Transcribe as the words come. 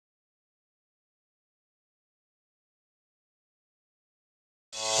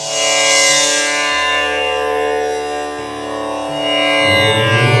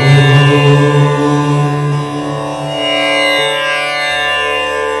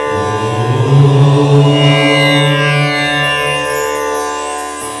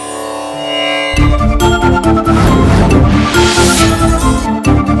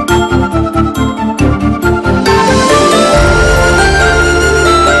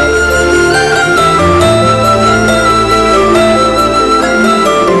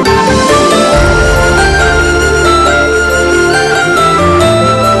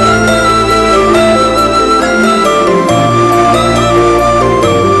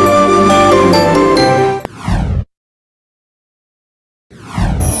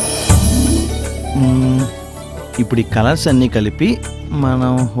ఇప్పుడు ఈ కలర్స్ అన్నీ కలిపి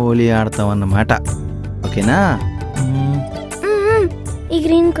మనం హోలీ ఆడతాం అన్నమాట. ఓకేనా? ఈ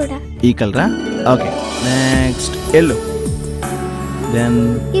గ్రీన్ కూడా. ఈ కలరా? ఓకే. Next yellow. దెన్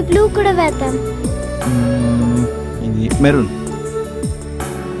ఈ బ్లూ కూడా వేద్దాం. ఇది మెరూన్.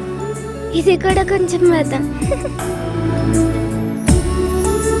 ఇది కూడా కొంచెం వేద్దాం.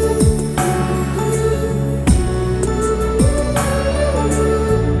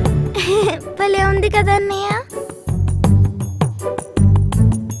 భలే ఉంది కదా అన్నయ్య.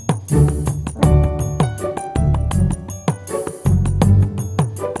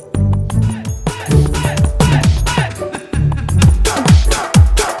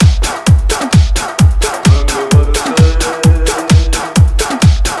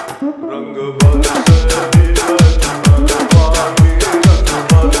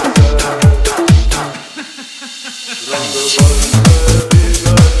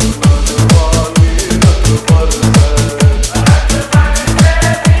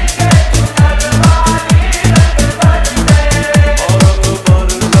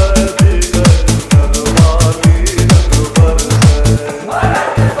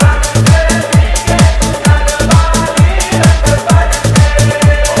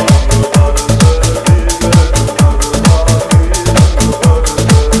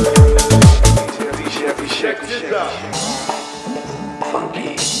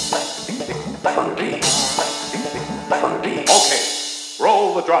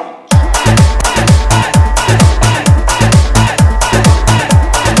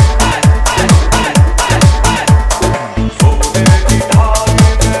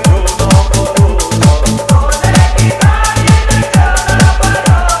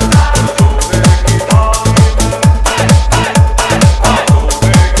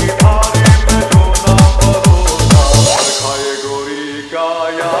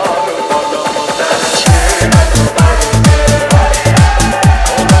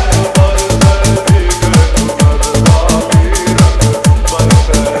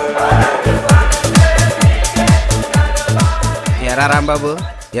 రాంబాబు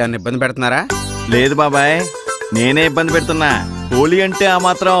ఏమన్నా ఇబ్బంది పెడుతున్నారా? లేదు బాబాయ్, నేనే ఇబ్బంది పెడుతున్నా. హోలీ అంటే ఆ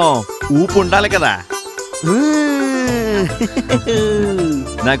మాత్రం ఊపు ఉండాలి కదా.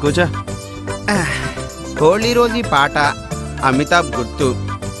 నా కూర్చో. హోలీ రోజు ఈ పాట అమితాబ్ గుర్తు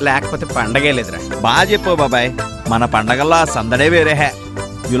లేకపోతే పండగే లేదురా. బాగా చెప్పావు బాబాయ్, మన పండగల్లో ఆ సందడే వేరే.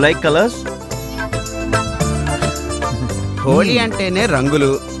 You like colours? హోలీ అంటేనే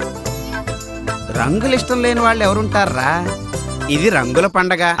రంగులు. రంగులు ఇష్టం లేని వాళ్ళు ఎవరుంటారా? ఇది రంగుల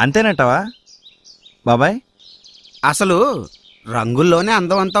పండగ. అంతేనంటావా బాబాయ్? అసలు రంగుల్లోనే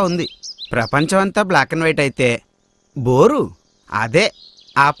అందం అంతా ఉంది. ప్రపంచం అంతా బ్లాక్ అండ్ వైట్ అయితే బోరు అదే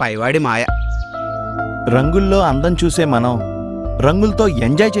ఆ పైవాడి మాయ. రంగుల్లో అందం చూసే మనం, రంగులతో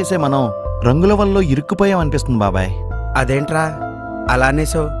ఎంజాయ్ చేసే మనం రంగుల వల్ల ఇరుక్కుపోయాం అనిపిస్తుంది బాబాయ్. అదేంట్రా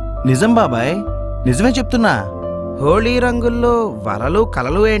అలానేసో? నిజం బాబాయ్, నిజమే చెప్తున్నా. హోలీ రంగుల్లో వలలు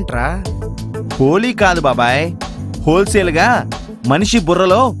కలలు ఏంట్రా? హోలీ కాదు బాబాయ్, హోల్సేల్ గా మనిషి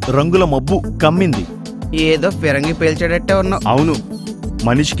బుర్రలో రంగుల మబ్బు కమ్మింది. ఏదో ఫిరంగి పేల్చేటట్టే ఉన్నావు. అవును,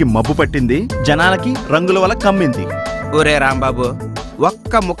 మనిషికి మబ్బు పట్టింది, జనాలకి రంగుల వల్ల కమ్మింది. ఒరే రాంబాబు,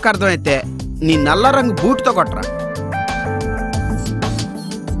 ఒక్క ముక్క అర్థమైతే నీ నల్ల రంగు బూటుతో కొట్టరా.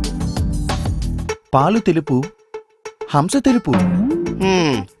 పాలు తెలుపు, హంస తెలుపు,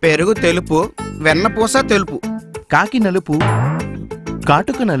 పెరుగు తెలుపు, వెన్నపూస తెలుపు, కాకి నలుపు,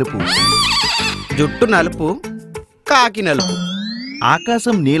 కాటుక నలుపు, జుట్టు నలుపు, కాకి నలుపు,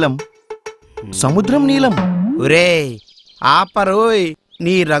 ఆకాశం నీలం, సముద్రం నీలం. ఒరే ఆపరోయ్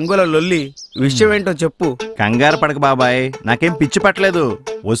నీ రంగుల లొల్లి, విషయం ఏంటో చెప్పు. కంగారు పడక బాబాయ్, నాకేం పిచ్చి పట్టలేదు,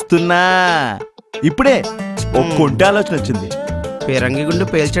 వస్తున్నా. ఇప్పుడే ఒక కొంటి ఆలోచన వచ్చింది. ఫిరంగి గుండు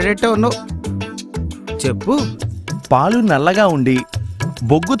పేల్చేటట్టే ఉన్నావు, చెప్పు. పాలు నల్లగా ఉండి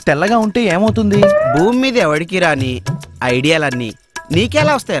బొగ్గు తెల్లగా ఉంటే ఏమవుతుంది? భూమి మీద ఎవడికి రాని ఐడియాలన్నీ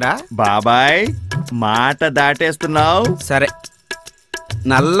నీకెలా వస్తాయరా? బాబాయ్ మాట దాటేస్తున్నావు. సరే,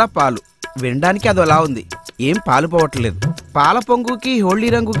 నల్ల పాలు వినడానికి అదోలా ఉంది, ఏం పాలు పోవట్లేదు. పాల పొంగుకి హోళీ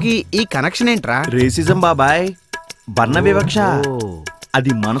రంగుకి ఈ కనెక్షన్ ఏంట్రా? రేసిజం బాబాయ్, వర్ణ వివక్ష.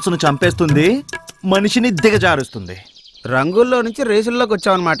 అది మనసును చంపేస్తుంది, మనిషిని దిగజారుస్తుంది. రంగుల్లో నుంచి రేసుల్లోకి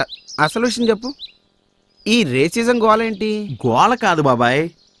వచ్చావన్నమాట. అసలు విషయం చెప్పు, ఈ రేసిజం గోల ఏంటి? గోల కాదు బాబాయ్,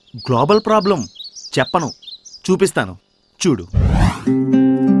 గ్లోబల్ ప్రాబ్లం. చెప్పను, చూపిస్తాను, చూడు.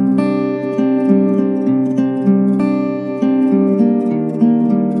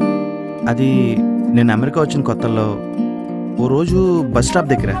 అది నేను అమెరికా వచ్చిన కొత్తల్లో ఓ రోజు బస్ స్టాప్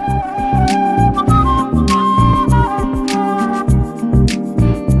దగ్గర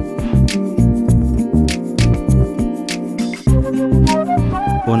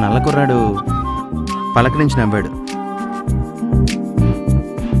ఓ నల్ల కుర్రాడు పలకరించి నవ్వాడు.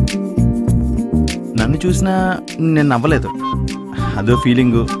 చూసినా నేను నవ్వలేదు. అదో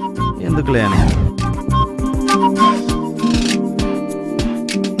ఫీలింగు, ఎందుకులే అని.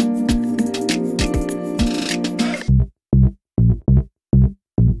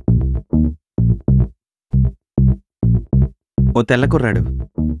 ఓ తెల్ల కుర్రాడు,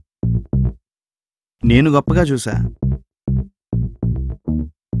 నేను గొప్పగా చూసా.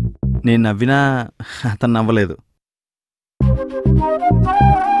 నేను నవ్వినా అతను నవ్వలేదు.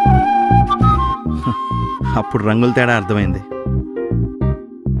 అప్పుడు రంగుల తేడా అర్థమైంది.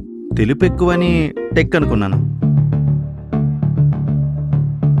 తెలుపు ఎక్కువని టెక్ అనుకున్నాను.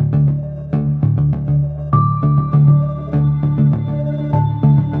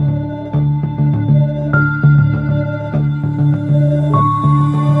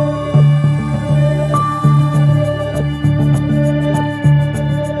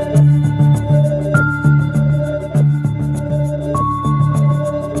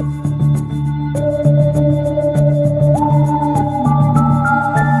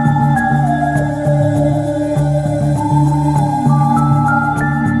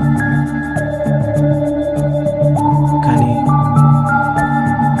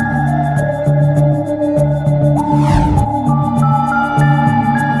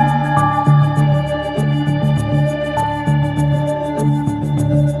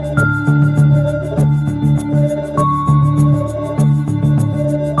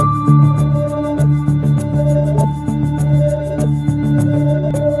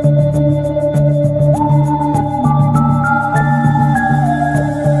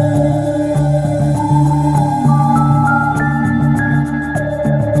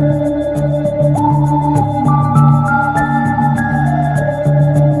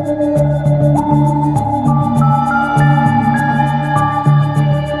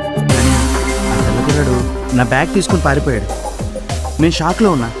 నా బ్యాగ్ తీసుకుని పారిపోయాడు. నేను షాక్లో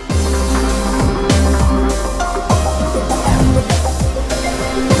ఉన్నా.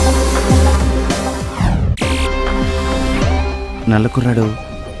 నల్లకుర్రాడు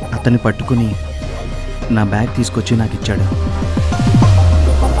అతన్ని పట్టుకుని నా బ్యాగ్ తీసుకొచ్చి నాకు ఇచ్చాడు.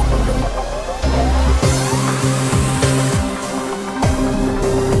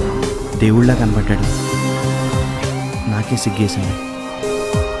 దేవుళ్ళ కనబడ్డాడు. నాకే సిగ్గేసింది.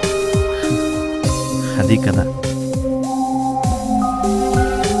 అది కదా.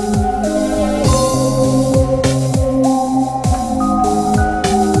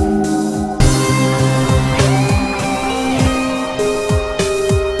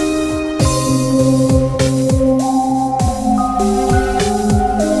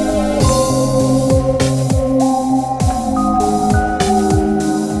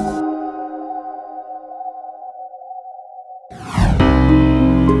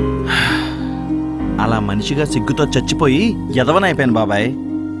 అలా మనిషిగా సిగ్గుతో చచ్చిపోయి ఎదవనైపోయాను బాబాయ్.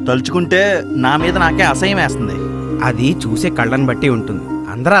 తలుచుకుంటే నా మీద నాకే అసహ్యం వేస్తుంది. అది చూసే కళ్ళని బట్టి ఉంటుంది.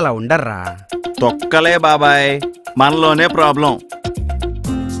 అందరూ అలా ఉండర్రా. తొక్కలే బాబాయ్, మనలోనే ప్రాబ్లం.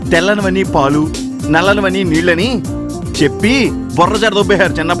 తెల్లనివని పాలు, నల్లనివని నీళ్ళని చెప్పి బొర్ర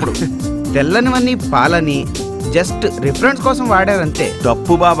జరదొబ్బేశారు చిన్నప్పుడు. తెల్లనివన్నీ పాలని జస్ట్ రిఫరెన్స్ కోసం వాడారంతే.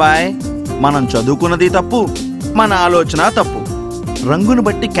 తప్పు బాబాయ్. మనం చదువుకున్నది తప్పు, మన ఆలోచన తప్పు. రంగును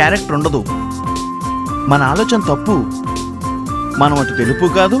బట్టి క్యారెక్టర్ ఉండదు. మన ఆలోచన తప్పు. మనం అటు తెలుపు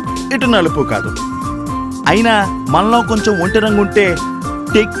కాదు, ఇటు నలుపు కాదు. అయినా మనలో కొంచెం ఒంటి రంగు ఉంటే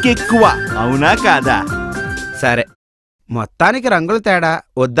టెక్కెక్కువ. అవునా కాదా? సరే, మొత్తానికి రంగుల తేడా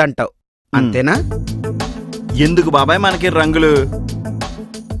వద్దంటావు అంతేనా? ఎందుకు బాబాయ్ మనకి రంగులు?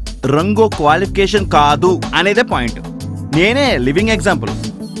 రంగు క్వాలిఫికేషన్ కాదు అనేదే పాయింట్. నేనే లివింగ్ ఎగ్జాంపుల్.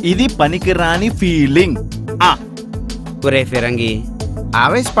 ఇది పనికిరాని ఫీలింగ్. ఒరే ఫిరంగి,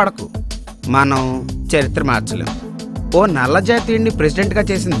 ఆవేశపడకు. మనం చరిత్ర మార్చలేం. ఓ నల్ల జాతీయుడిని ప్రెసిడెంట్గా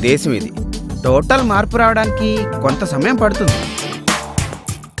చేసిన దేశం ఇది. టోటల్ మార్పు రావడానికి కొంత సమయం పడుతుంది.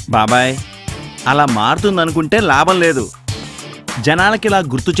 బాబాయ్, అలా మారుతుందనుకుంటే లాభం లేదు. జనాలకి ఇలా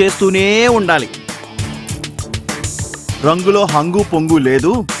గుర్తు చేస్తూనే ఉండాలి. రంగులో హంగు పొంగు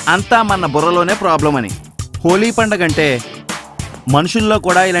లేదు, అంతా మన బుర్రలోనే ప్రాబ్లం అని. హోలీ పండగంటే మనుషుల్లో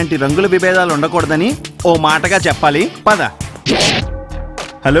కూడా ఇలాంటి రంగుల విభేదాలు ఉండకూడదని ఓ మాటగా చెప్పాలి. పద.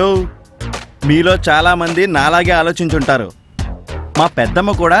 హలో, మీలో చాలామంది నాలాగే ఆలోచించుంటారు. మా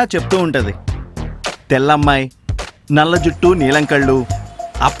పెద్దమ్మ కూడా చెప్తూ ఉంటుంది, తెల్లమ్మాయి, నల్ల జుట్టు, నీలం కళ్ళు,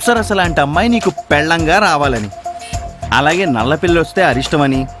 అప్సరస లాంటి అమ్మాయి నీకు పెళ్ళంగా రావాలని. అలాగే నల్ల పిల్ల వస్తే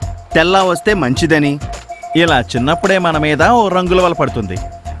అరిష్టమని, తెల్ల వస్తే మంచిదని. ఇలా చిన్నప్పుడే మన మీద ఓ రంగుల వల్ల పడుతుంది.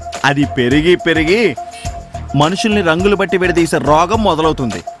 అది పెరిగి పెరిగి మనుషుల్ని రంగులు బట్టి విడదీసే రోగం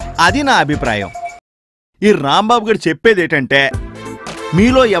మొదలవుతుంది. అది నా అభిప్రాయం. ఈ రాంబాబు గారు చెప్పేది ఏంటంటే,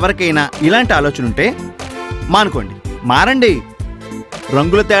 మీలో ఎవరికైనా ఇలాంటి ఆలోచన ఉంటే మానుకోండి, మారండి.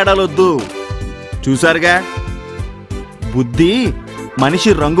 రంగుల తేడాలొద్దు. చూసారుగా, బుద్ధి మనిషి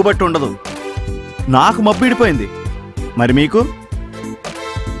రంగు బట్టి ఉండదు. నాకు మబ్బిడిపోయింది, మరి మీకు?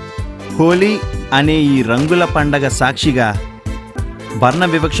 హోలీ అనే ఈ రంగుల పండగ సాక్షిగా వర్ణ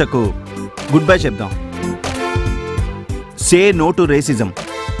వివక్షకు గుడ్ బై చెప్దాం. Say no to racism.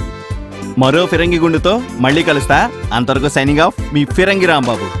 మరో ఫిరంగి గుండుతో మళ్ళీ కలుస్తా. అంతవరకు సైనింగ్ ఆఫ్, మీ ఫిరంగి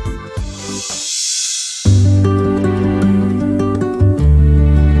రాంబాబు.